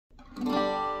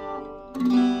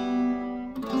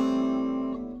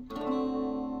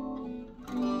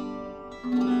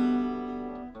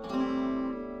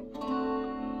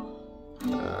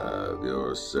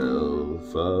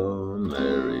yourself a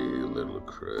merry little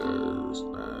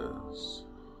Christmas.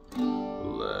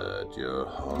 Let your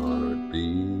heart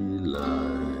be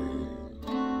light.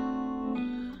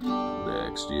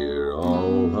 Next year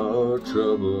all our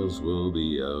troubles will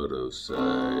be out of sight.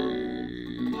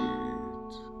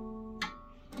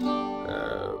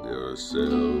 Have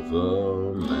yourself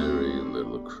a merry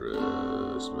little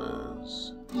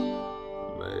Christmas.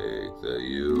 Make the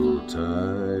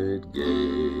Yuletide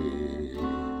gay.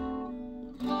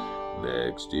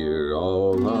 Next year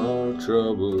all our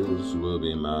troubles will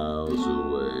be miles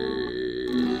away.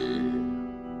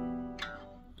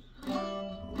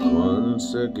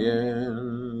 Once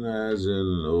again, as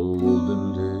in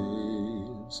olden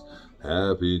days,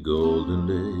 happy golden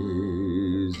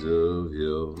days of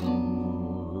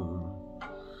yore.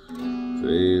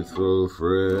 Faithful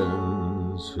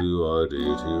friends who are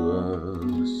dear to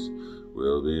us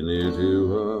will be near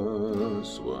to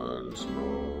us once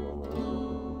more.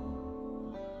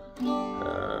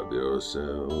 Have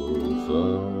yourself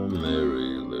a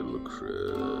merry little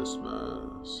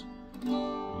Christmas.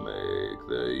 Make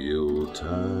the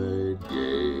Yuletide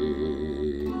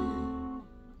gay.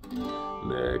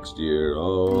 Next year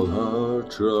all our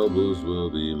troubles will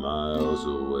be miles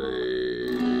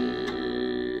away.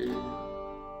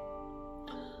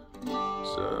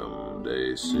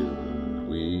 Someday soon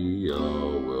we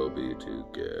all will be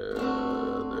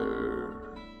together,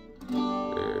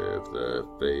 if the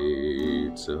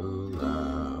fates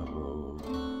allow.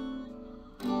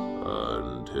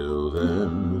 Until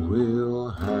then we'll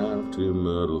have to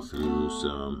muddle through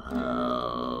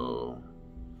somehow.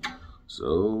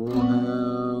 So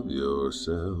have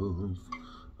yourself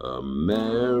a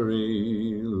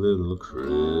merry little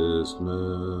Christmas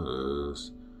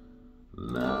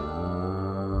now.